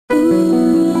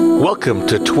Welcome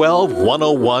to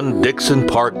 12101 Dixon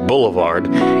Park Boulevard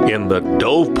in the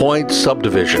Dove Point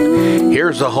subdivision.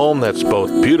 Here's a home that's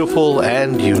both beautiful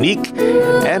and unique,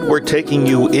 and we're taking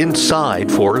you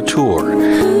inside for a tour.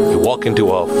 You walk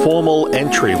into a formal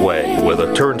entryway with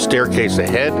a turned staircase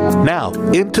ahead. Now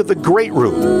into the great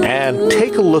room and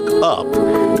take a look up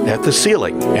at the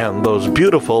ceiling and those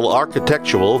beautiful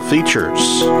architectural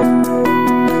features.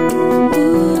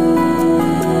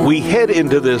 We head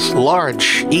into this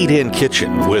large eat-in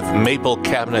kitchen with maple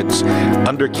cabinets,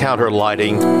 under-counter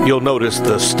lighting. You'll notice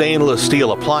the stainless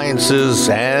steel appliances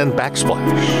and backsplash.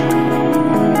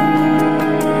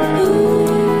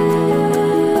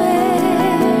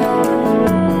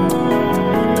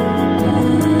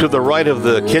 To the right of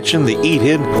the kitchen, the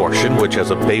eat-in portion, which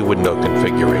has a bay window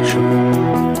configuration.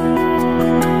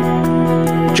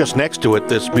 Just next to it,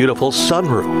 this beautiful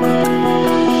sunroom.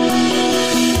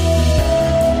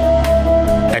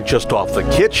 And just off the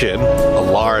kitchen, a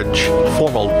large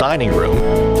formal dining room.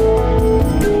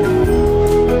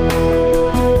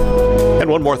 And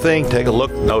one more thing, take a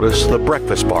look, notice the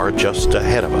breakfast bar just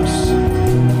ahead of us.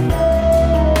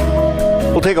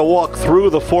 We'll take a walk through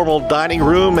the formal dining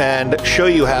room and show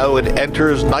you how it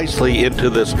enters nicely into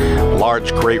this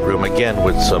large great room, again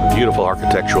with some beautiful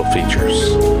architectural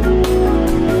features.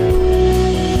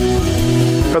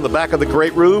 From the back of the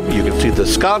great room, you can see the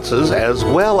sconces as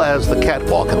well as the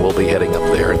catwalk, and we'll be heading up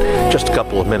there in just a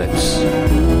couple of minutes.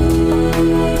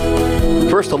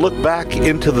 First, a look back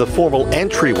into the formal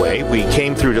entryway we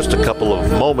came through just a couple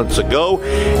of moments ago,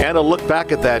 and a look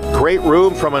back at that great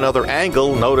room from another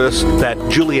angle. Notice that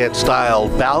Juliet-style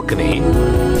balcony.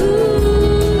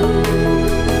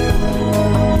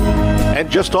 And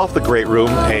just off the great room,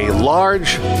 a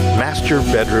large master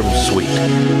bedroom suite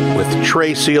with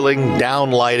tray ceiling, down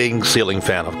lighting, ceiling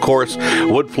fan, of course,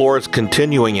 wood floors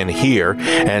continuing in here.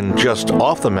 And just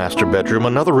off the master bedroom,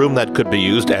 another room that could be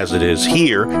used as it is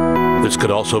here. This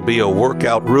could also be a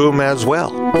workout room as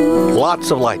well. Lots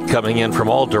of light coming in from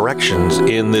all directions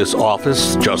in this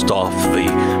office just off the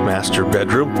master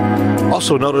bedroom.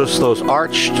 Also notice those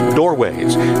arched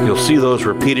doorways. You'll see those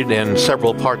repeated in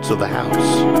several parts of the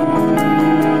house.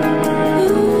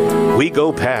 We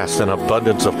go past an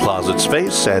abundance of closet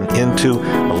space and into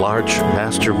a large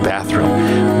master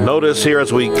bathroom. Notice here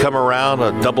as we come around,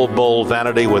 a double bowl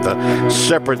vanity with a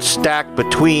separate stack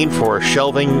between for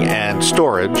shelving and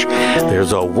storage.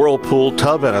 There's a whirlpool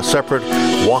tub and a separate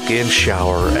walk-in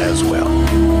shower as well.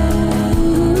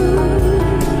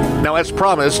 Now, as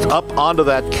promised, up onto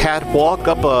that catwalk,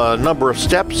 up a number of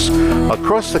steps,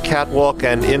 across the catwalk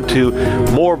and into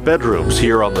more bedrooms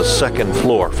here on the second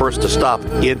floor. First, a stop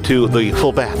into the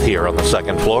full bath here on the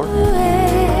second floor.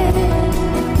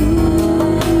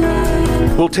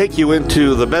 We'll take you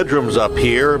into the bedrooms up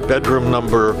here, bedroom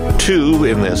number 2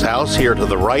 in this house here to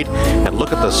the right, and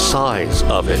look at the size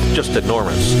of it, just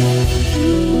enormous.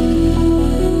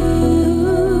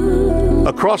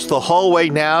 Across the hallway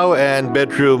now, and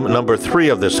bedroom number 3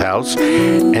 of this house,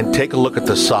 and take a look at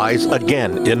the size,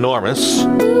 again, enormous.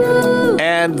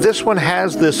 And this one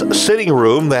has this sitting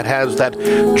room that has that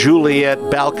Juliet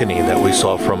balcony that we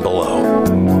saw from below.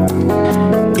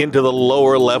 Into the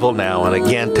lower level now, and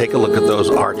again, take a look at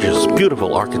those arches.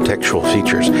 Beautiful architectural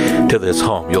features to this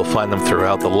home. You'll find them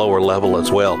throughout the lower level as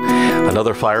well.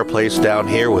 Another fireplace down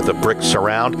here with a brick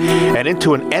surround, and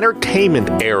into an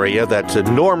entertainment area that's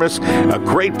enormous. A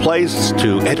great place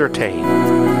to entertain.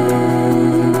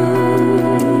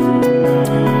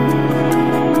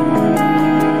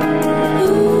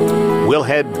 We'll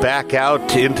head back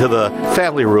out into the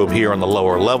family room here on the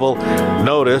lower level.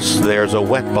 Notice there's a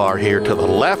wet bar here to the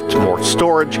left, more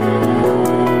storage.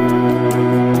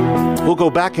 We'll go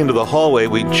back into the hallway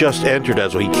we just entered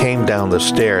as we came down the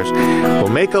stairs. We'll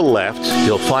make a left.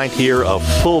 You'll find here a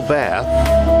full bath.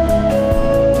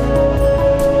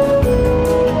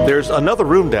 There's another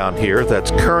room down here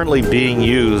that's currently being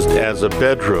used as a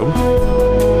bedroom.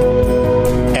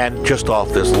 And just off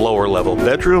this lower level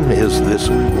bedroom is this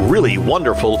really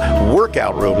wonderful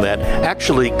workout room that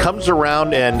actually comes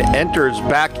around and enters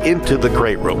back into the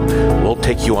great room. We'll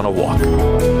take you on a walk.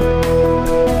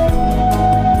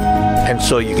 And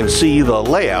so you can see the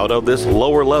layout of this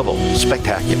lower level.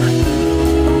 Spectacular.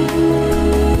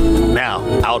 Now,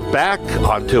 out back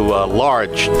onto a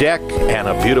large deck and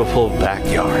a beautiful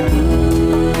backyard.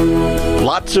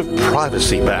 Lots of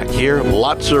privacy back here,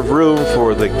 lots of room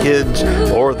for the kids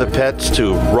or the pets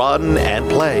to run and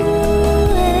play.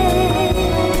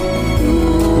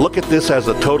 Look at this as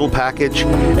a total package,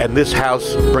 and this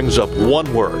house brings up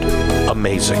one word: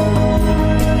 amazing.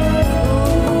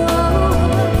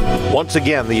 Once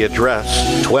again, the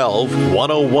address,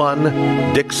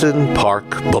 12101 Dixon Park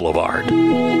Boulevard.